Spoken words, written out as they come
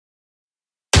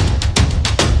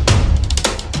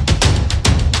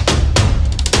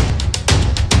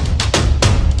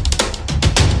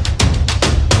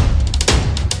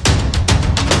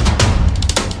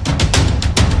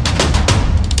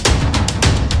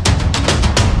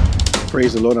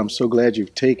Praise the Lord. I'm so glad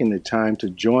you've taken the time to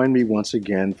join me once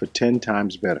again for 10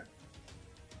 Times Better.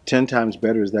 10 Times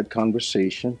Better is that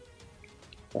conversation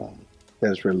that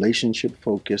is relationship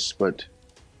focused, but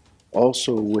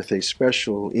also with a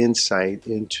special insight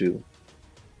into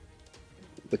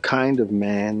the kind of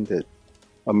man that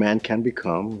a man can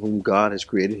become, whom God has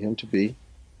created him to be.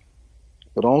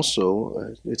 But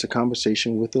also, it's a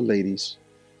conversation with the ladies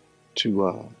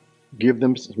to give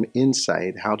them some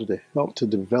insight how to help to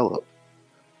develop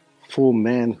full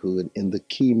manhood in the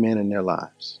key men in their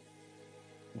lives.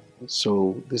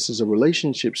 So this is a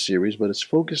relationship series, but it's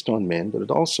focused on men, but it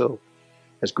also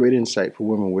has great insight for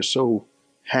women. We're so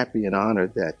happy and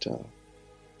honored that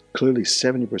clearly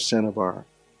 70% of our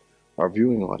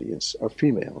viewing audience are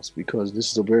females, because this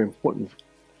is a very important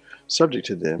subject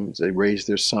to them as they raise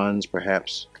their sons,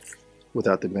 perhaps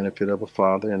without the benefit of a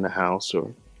father in the house,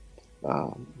 or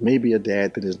maybe a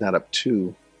dad that is not up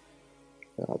to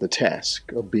the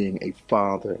task of being a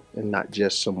father and not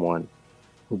just someone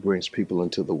who brings people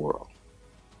into the world.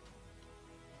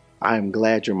 I am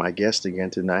glad you're my guest again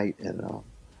tonight, and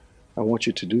I want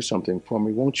you to do something for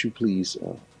me. Won't you please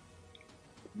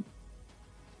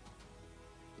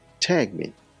tag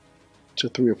me to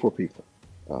 3 or 4 people.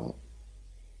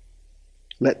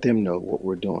 Let them know what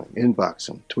we're doing. Inbox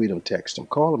them, tweet them, text them,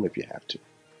 call them if you have to.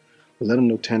 But let them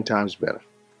know 10 Times Better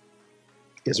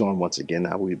is on once again.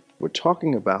 Now, we were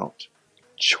talking about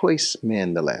choice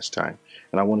men the last time,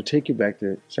 and I want to take you back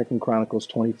to 2 Chronicles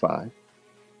 25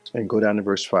 and go down to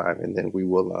verse 5, and then we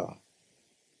will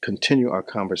continue our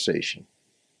conversation.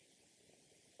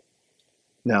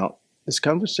 Now, this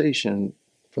conversation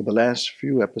for the last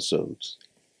few episodes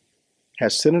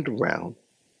has centered around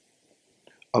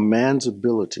a man's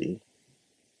ability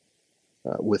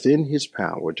within his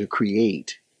power to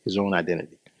create his own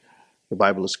identity. The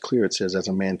Bible is clear. It says, as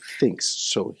a man thinks,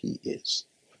 so he is.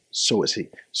 So is he.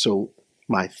 So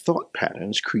my thought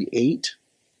patterns create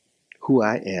who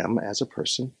I am as a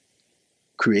person,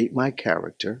 create my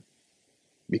character,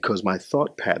 because my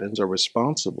thought patterns are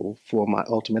responsible for my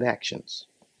ultimate actions.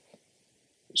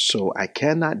 So I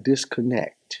cannot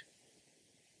disconnect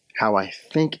how I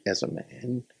think as a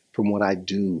man from what I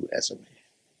do as a man.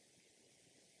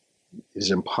 It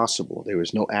is impossible. There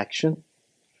is no action,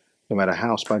 no matter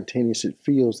how spontaneous it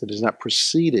feels, that is not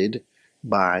preceded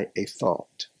by a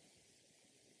thought.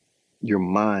 Your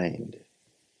mind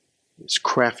is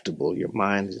craftable. Your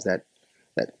mind is that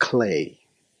clay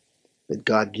that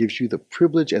God gives you the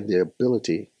privilege and the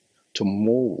ability to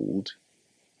mold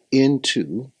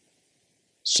into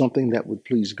something that would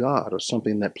please God or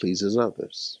something that pleases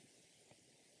others.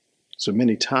 So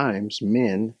many times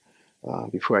men,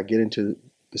 before I get into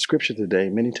the scripture today,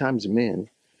 many times men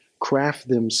craft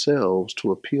themselves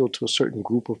to appeal to a certain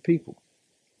group of people.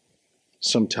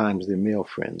 Sometimes they're male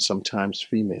friends, sometimes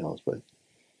females, but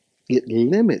it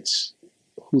limits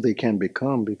who they can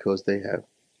become because they have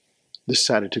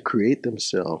decided to create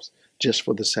themselves just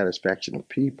for the satisfaction of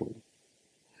people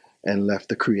and left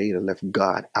the Creator, left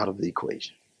God out of the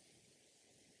equation.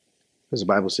 Because the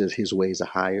Bible says his ways are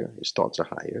higher, his thoughts are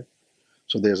higher.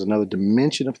 So there's another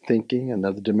dimension of thinking,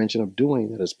 another dimension of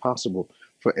doing that is possible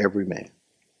for every man.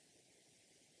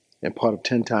 And part of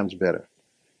 10 Times Better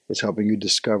is helping you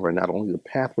discover not only the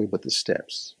pathway, but the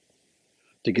steps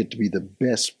to get to be the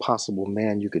best possible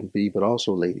man you can be, but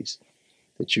also, ladies,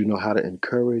 that you know how to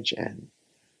encourage and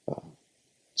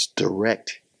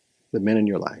direct the men in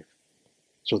your life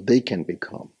so they can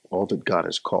become all that God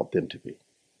has called them to be.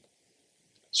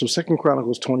 So 2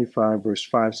 Chronicles 25 verse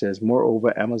 5 says,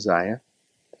 moreover, Amaziah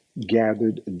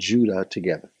gathered Judah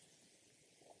together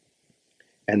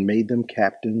and made them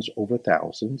captains over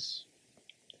thousands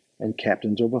and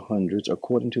captains over hundreds,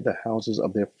 according to the houses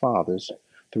of their fathers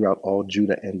throughout all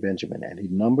Judah and Benjamin. And he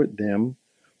numbered them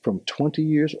from 20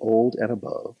 years old and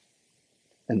above,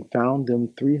 and found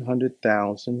them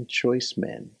 300,000 choice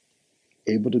men,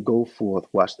 able to go forth,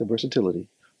 watch the versatility,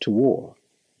 to war,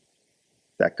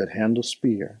 that could handle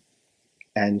spear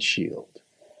and shield.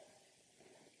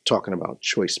 Talking about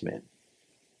choice men.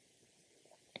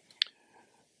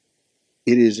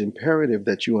 It is imperative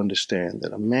that you understand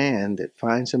that a man that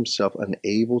finds himself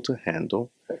unable to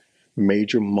handle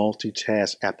major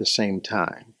multitask at the same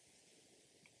time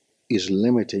is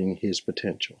limiting his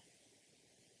potential.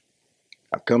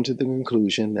 I've come to the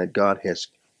conclusion that God has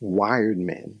wired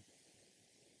men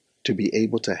to be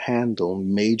able to handle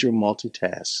major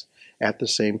multitasks at the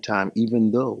same time,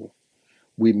 even though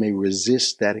we may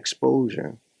resist that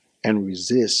exposure and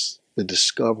resist the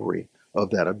discovery of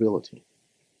that ability.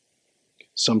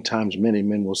 Sometimes many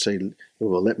men will say,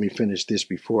 well, let me finish this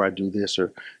before I do this,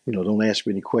 or, don't ask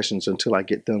me any questions until I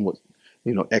get done with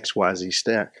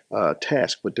XYZ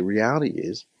task. But the reality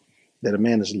is that a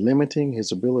man is limiting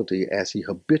his ability as he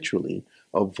habitually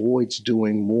avoids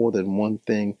doing more than one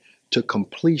thing to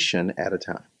completion at a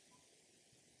time.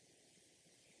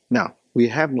 Now, we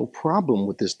have no problem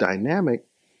with this dynamic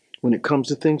when it comes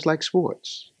to things like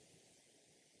sports.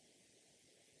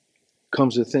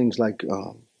 Comes to things like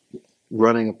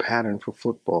running a pattern for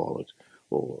football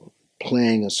or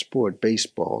playing a sport,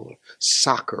 baseball or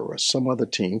soccer or some other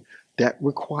team that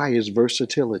requires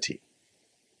versatility.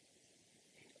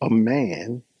 A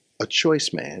man, a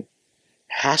choice man,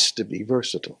 has to be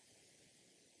versatile.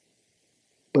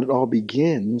 But it all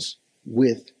begins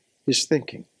with his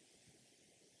thinking.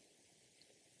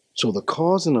 So the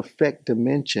cause and effect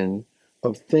dimension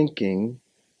of thinking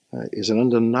is an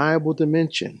undeniable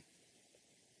dimension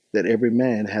that every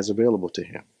man has available to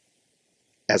him.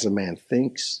 As a man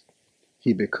thinks,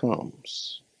 he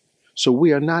becomes. So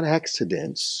we are not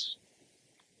accidents.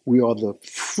 We are the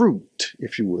fruit,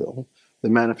 if you will, the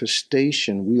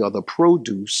manifestation. We are the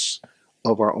produce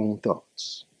of our own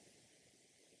thoughts.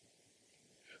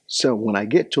 So when I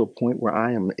get to a point where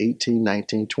I am 18,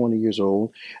 19, 20 years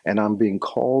old, and I'm being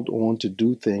called on to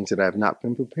do things that I've not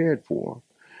been prepared for,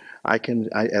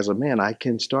 as a man, I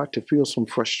can start to feel some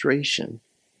frustration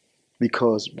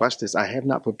because, watch this, I have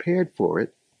not prepared for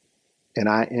it, and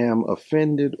I am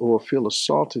offended or feel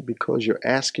assaulted because you're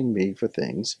asking me for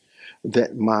things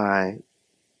that my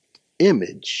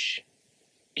image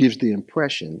gives the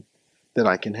impression that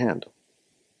I can handle.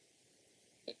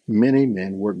 Many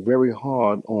men work very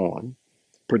hard on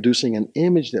producing an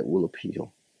image that will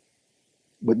appeal,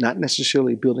 but not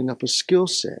necessarily building up a skill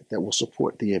set that will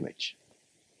support the image.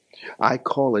 I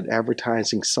call it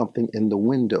advertising something in the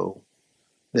window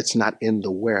that's not in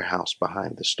the warehouse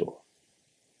behind the store.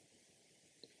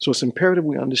 So it's imperative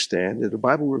we understand that the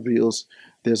Bible reveals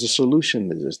there's a solution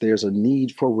to this. There's a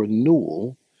need for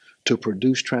renewal to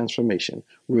produce transformation.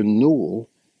 Renewal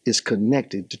is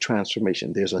connected to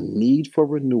transformation. There's a need for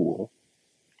renewal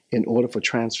in order for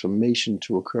transformation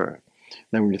to occur.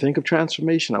 Now, when you think of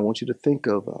transformation, I want you to think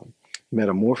of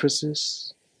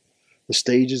metamorphosis, the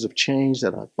stages of change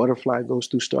that a butterfly goes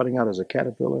through, starting out as a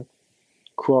caterpillar,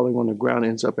 crawling on the ground,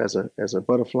 ends up as a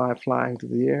butterfly flying through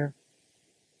the air,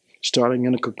 starting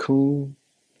in a cocoon,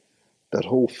 that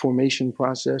whole formation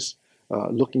process,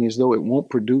 looking as though it won't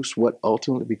produce what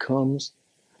ultimately becomes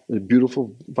the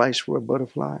beautiful viceroy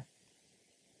butterfly.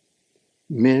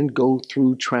 Men go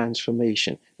through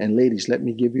transformation. And ladies, let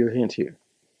me give you a hint here.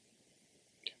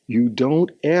 You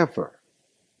don't ever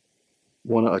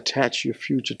want to attach your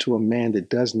future to a man that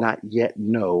does not yet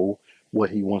know what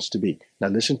he wants to be. Now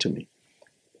listen to me.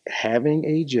 Having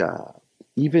a job,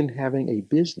 even having a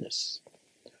business,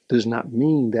 does not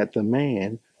mean that the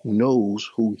man knows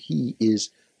who he is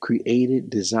created,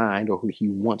 designed, or who he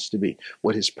wants to be,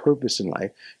 what his purpose in life.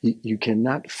 You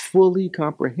cannot fully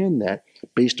comprehend that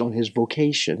based on his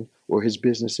vocation or his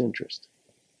business interest.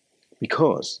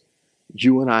 Because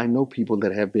you and I know people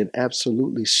that have been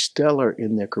absolutely stellar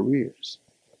in their careers,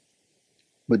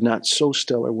 but not so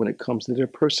stellar when it comes to their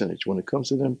personage, when it comes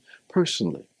to them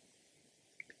personally.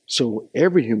 So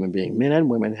every human being, men and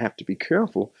women, have to be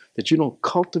careful that you don't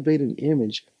cultivate an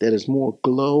image that is more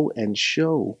glow and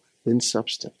show than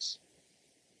substance.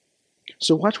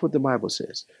 So watch what the Bible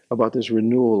says about this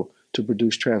renewal to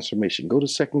produce transformation. Go to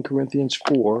 2 Corinthians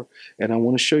 4, and I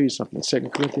want to show you something. 2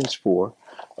 Corinthians 4,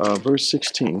 verse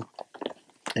 16,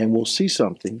 and we'll see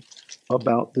something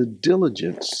about the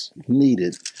diligence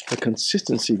needed, the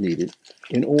consistency needed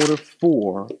in order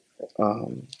for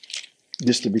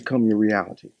this to become your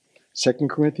reality. 2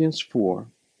 Corinthians 4,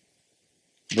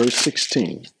 verse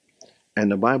 16,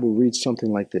 and the Bible reads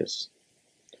something like this.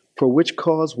 For which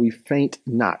cause we faint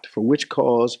not. For which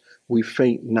cause we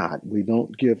faint not. We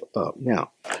don't give up.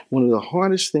 Now, one of the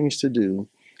hardest things to do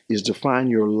is define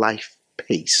your life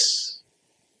pace.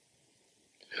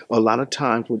 A lot of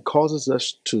times what causes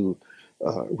us to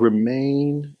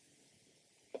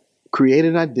create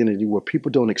an identity where people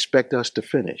don't expect us to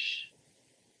finish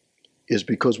is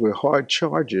because we're hard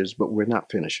chargers, but we're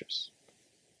not finishers.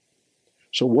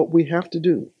 So what we have to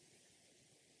do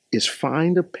is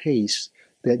find a pace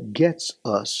that gets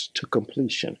us to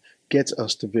completion, gets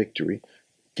us to victory,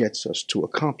 gets us to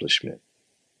accomplishment.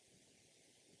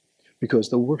 Because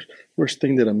the worst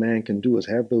thing that a man can do is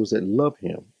have those that love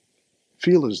him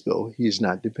feel as though he is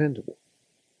not dependable.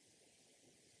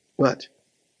 But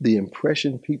the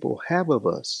impression people have of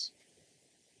us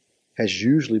has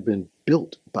usually been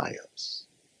built by us.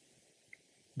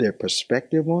 Their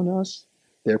perspective on us,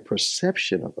 their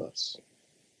perception of us,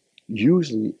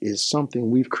 usually is something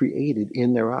we've created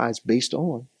in their eyes based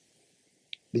on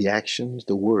the actions,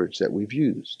 the words that we've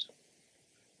used.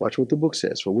 Watch what the book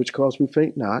says. For which cause we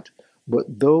faint not, but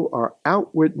though our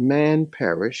outward man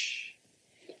perish,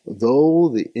 though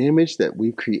the image that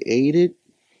we've created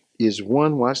is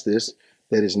one, watch this,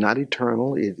 that is not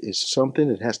eternal. It is something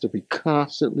that has to be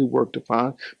constantly worked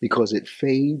upon because it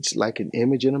fades like an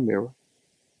image in a mirror.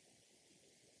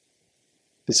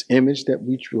 This image that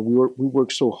we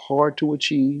work so hard to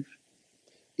achieve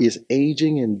is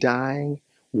aging and dying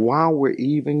while we're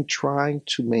even trying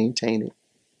to maintain it.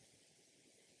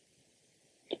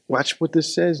 Watch what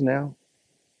this says now.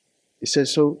 It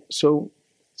says,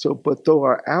 but though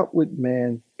our outward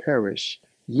man perish,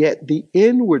 yet the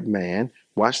inward man,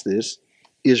 watch this,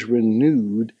 is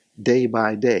renewed day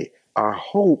by day. Our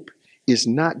hope is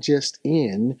not just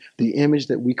in the image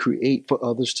that we create for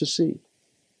others to see.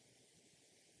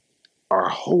 Our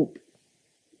hope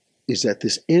is that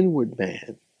this inward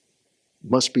man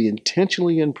must be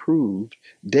intentionally improved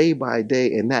day by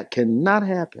day, and that cannot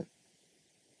happen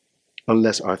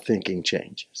unless our thinking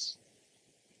changes.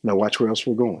 Now watch where else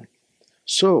we're going.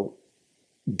 So,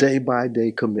 day by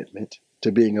day commitment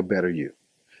to being a better you.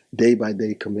 Day by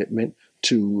day commitment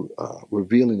to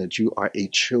revealing that you are a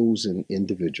chosen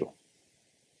individual.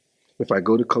 If I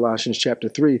go to Colossians chapter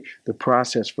 3, the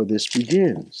process for this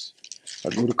begins. I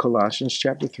go to Colossians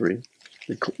chapter 3,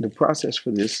 the process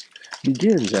for this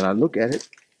begins, and I look at it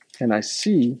and I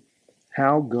see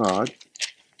how God,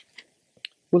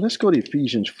 well, let's go to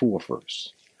Ephesians 4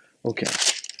 first. Okay.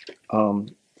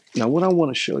 Now what I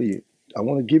want to show you, I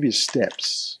want to give you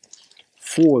steps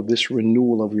for this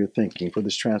renewal of your thinking, for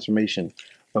this transformation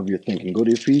of your thinking. Go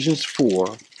to Ephesians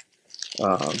 4,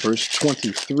 verse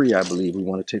 23, I believe we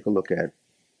want to take a look at.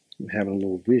 I'm having a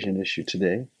little vision issue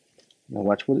today. Now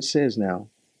watch what it says now.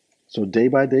 So day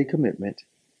by day commitment.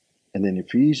 And then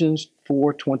Ephesians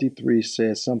 4:23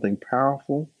 says something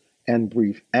powerful and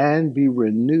brief. And be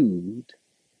renewed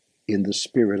in the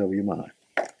spirit of your mind.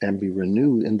 And be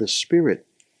renewed in the spirit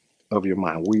of your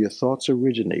mind, where your thoughts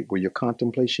originate, where your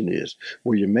contemplation is,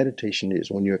 where your meditation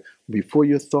is, before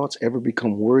your thoughts ever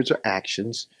become words or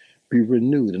actions, be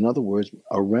renewed. In other words,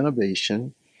 a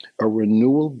renovation, a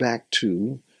renewal back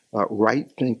to right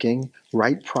thinking,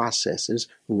 right processes,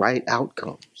 right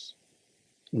outcomes.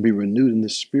 Be renewed in the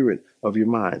spirit of your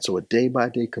mind. So a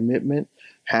day-by-day commitment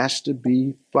has to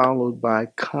be followed by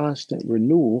constant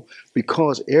renewal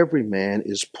because every man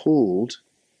is pulled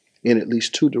in at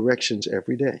least two directions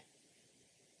every day.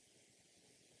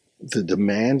 The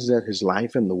demands that his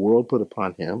life and the world put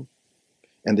upon him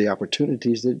and the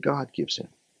opportunities that God gives him.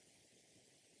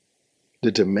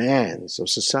 The demands of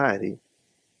society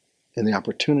and the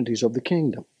opportunities of the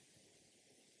kingdom.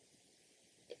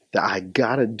 The I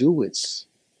gotta do it's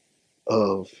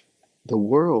of the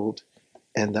world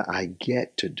and the I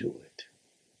get to do it.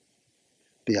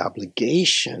 The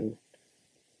obligation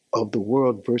of the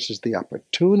world versus the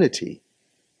opportunity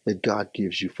that God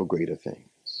gives you for greater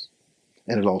things.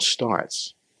 And it all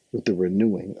starts with the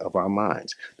renewing of our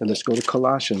minds. Now let's go to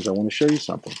Colossians. I want to show you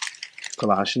something.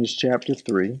 Colossians chapter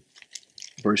 3,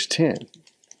 verse 10.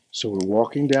 So we're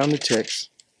walking down the text,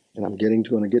 and I'm going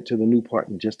to get to the new part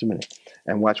in just a minute.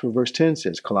 And watch what verse 10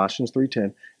 says. Colossians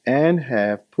 3:10. And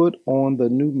have put on the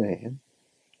new man,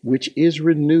 which is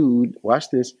renewed,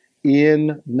 watch this,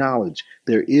 in knowledge.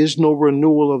 There is no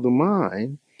renewal of the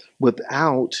mind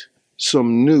without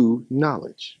some new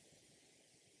knowledge.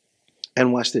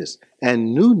 And watch this.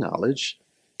 And new knowledge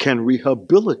can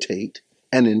rehabilitate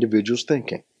an individual's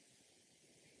thinking.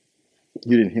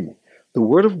 You didn't hear me. The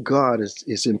Word of God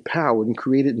is empowered and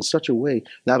created in such a way,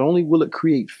 not only will it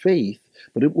create faith,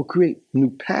 but it will create new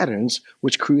patterns,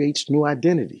 which creates new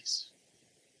identities.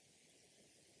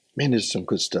 Man, this is some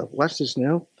good stuff. Watch this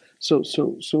now.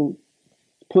 So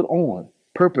put on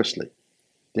purposely.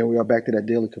 There we are back to that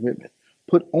daily commitment.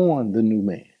 Put on the new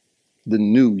man, the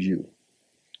new you,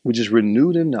 which is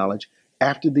renewed in knowledge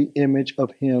after the image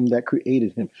of him that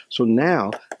created him. So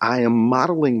now I am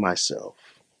modeling myself,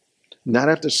 not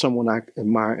after someone I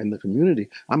admire in the community.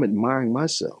 I'm admiring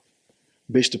myself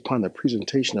based upon the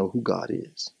presentation of who God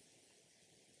is.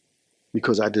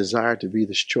 Because I desire to be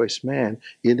this choice man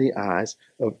in the eyes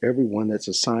of everyone that's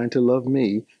assigned to love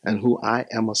me and who I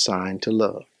am assigned to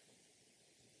love.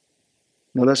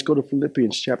 Now let's go to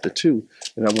Philippians chapter 2,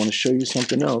 and I want to show you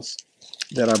something else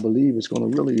that I believe is going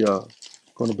to really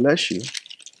going to bless you.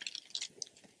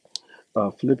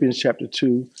 Philippians chapter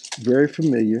 2, very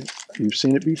familiar. You've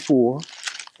seen it before.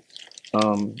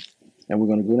 And we're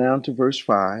going to go down to verse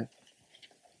 5.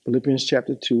 Philippians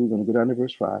chapter 2, we're going to go down to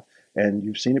verse 5. And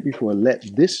you've seen it before.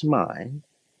 Let this mind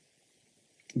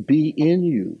be in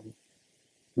you,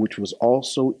 which was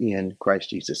also in Christ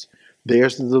Jesus.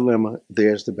 There's the dilemma.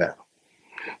 There's the battle.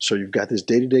 So you've got this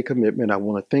day-to-day commitment. I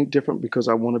want to think different because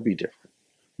I want to be different.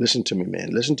 Listen to me, man.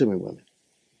 Listen to me, women.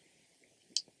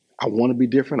 I want to be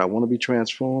different. I want to be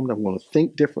transformed. I want to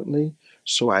think differently,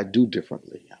 so I do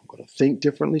differently. I'm going to think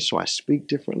differently, so I speak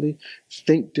differently.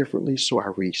 Think differently, so I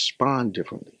respond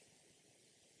differently.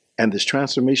 And this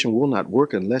transformation will not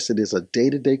work unless it is a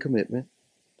day-to-day commitment,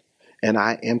 and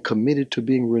I am committed to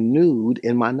being renewed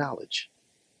in my knowledge.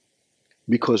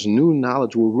 Because new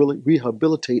knowledge will really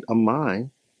rehabilitate a mind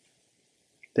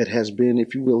that has been,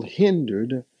 if you will,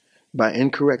 hindered by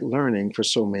incorrect learning for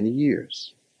so many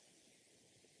years.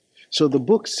 So the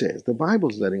book says, the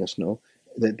Bible's letting us know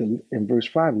that in verse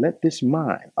 5, let this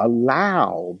mind,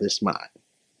 allow this mind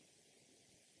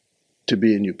to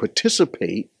be in you.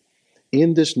 Participate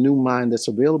in this new mind that's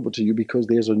available to you, because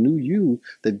there's a new you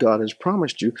that God has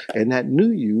promised you. And that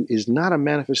new you is not a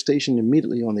manifestation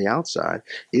immediately on the outside.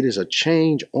 It is a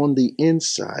change on the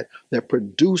inside that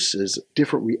produces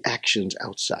different reactions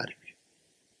outside of you.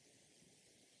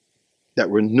 That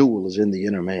renewal is in the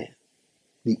inner man.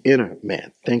 The inner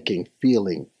man, thinking,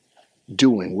 feeling,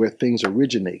 doing, where things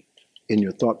originate in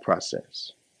your thought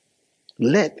process.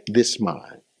 Let this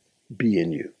mind be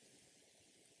in you,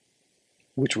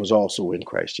 which was also in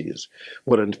Christ Jesus.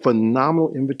 What a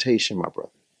phenomenal invitation, my brother,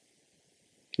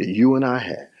 that you and I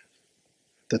have,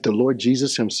 that the Lord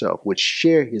Jesus himself would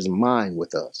share his mind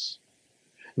with us,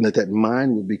 and that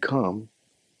mind would become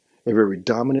a very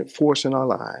dominant force in our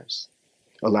lives,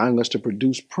 allowing us to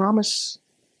produce promise,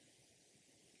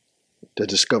 to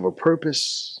discover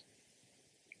purpose,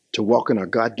 to walk in our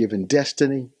God-given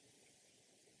destiny,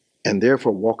 and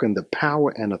therefore walk in the power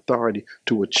and authority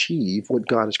to achieve what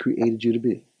God has created you to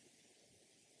be.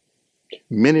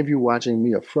 Many of you watching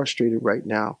me are frustrated right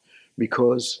now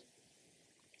because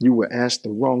you were asked the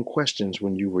wrong questions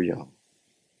when you were young.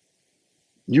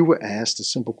 You were asked the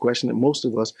simple question that most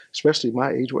of us, especially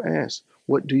my age, were asked: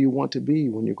 what do you want to be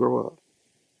when you grow up?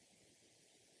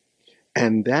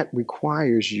 And that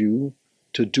requires you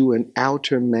to do an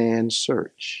outer man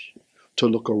search, to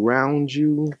look around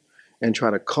you and try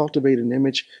to cultivate an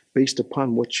image based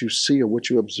upon what you see or what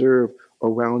you observe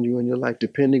around you in your life,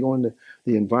 depending on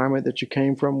the environment that you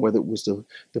came from, whether it was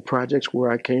the projects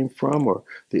where I came from or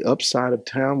the upside of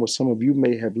town where some of you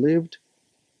may have lived.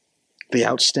 The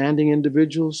outstanding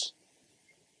individuals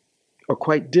are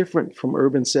quite different from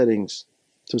urban settings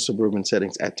to suburban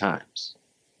settings at times,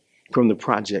 from the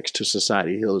projects to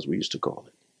Society Hill, as we used to call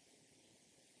it.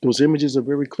 Those images are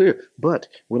very clear. But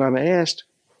when I'm asked,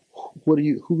 who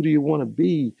do you want to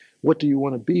be? What do you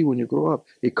want to be when you grow up?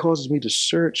 It causes me to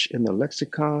search in the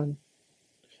lexicon,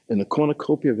 in the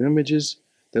cornucopia of images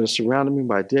that are surrounding me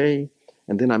by day,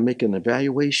 and then I make an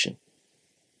evaluation.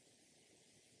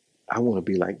 I want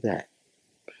to be like that.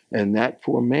 And that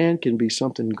for a man can be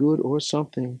something good or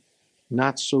something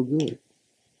not so good.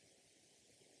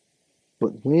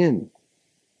 But when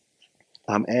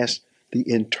I'm asked the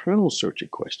internal searching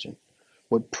question,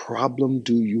 what problem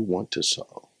do you want to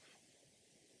solve?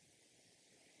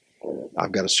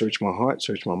 I've got to search my heart,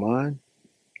 search my mind.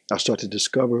 I'll start to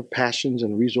discover passions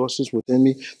and resources within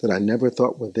me that I never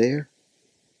thought were there.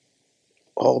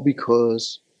 All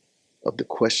because of the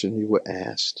question you were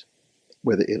asked,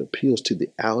 whether it appeals to the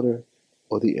outer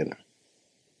or the inner.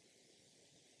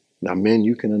 Now, men,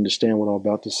 you can understand what I'm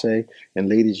about to say, and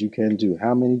ladies, you can do.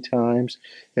 How many times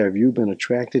have you been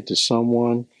attracted to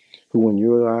someone who in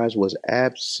your eyes was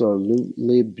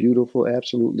absolutely beautiful,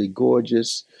 absolutely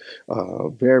gorgeous,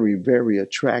 very, very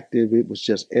attractive? It was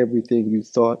just everything you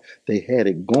thought. They had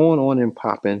it going on and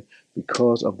popping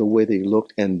because of the way they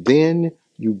looked, and then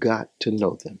you got to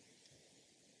know them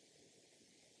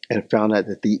and found out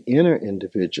that the inner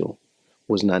individual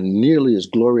was not nearly as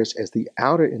glorious as the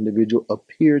outer individual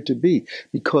appeared to be.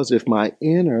 Because if my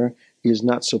inner is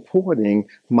not supporting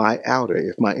my outer,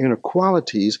 if my inner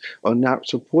qualities are not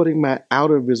supporting my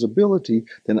outer visibility,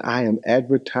 then I am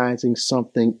advertising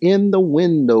something in the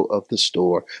window of the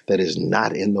store that is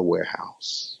not in the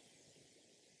warehouse.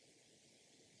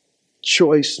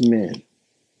 Choice men,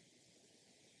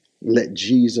 let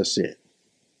Jesus in.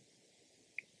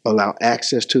 Allow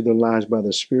access to their lives by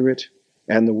the Spirit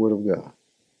and the Word of God.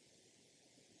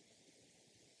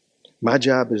 My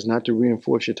job is not to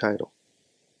reinforce your title.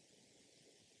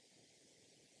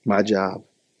 My job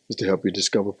is to help you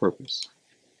discover purpose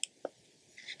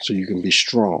so you can be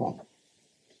strong.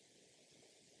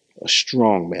 A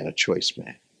strong man, a choice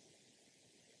man.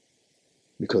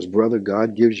 Because, brother,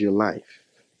 God gives you life,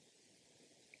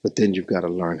 but then you've got to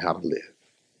learn how to live.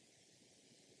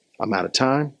 I'm out of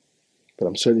time, but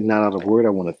I'm certainly not out of word. I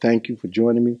want to thank you for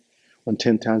joining me on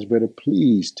 10 Times Better,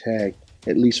 please tag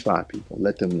at least 5 people.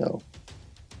 Let them know.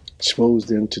 Expose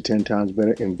them to 10 Times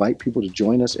Better. Invite people to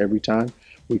join us every time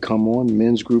we come on.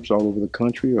 Men's groups all over the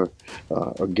country are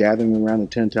gathering around the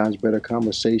 10 Times Better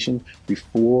conversation.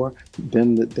 Before,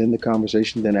 then the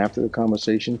conversation, then after the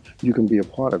conversation, you can be a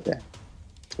part of that.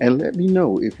 And let me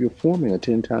know if you're forming a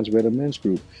 10 Times Better men's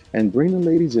group, and bring the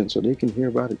ladies in so they can hear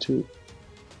about it too.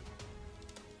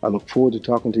 I look forward to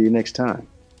talking to you next time.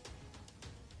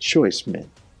 Choice Men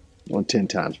on 10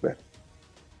 Times Better.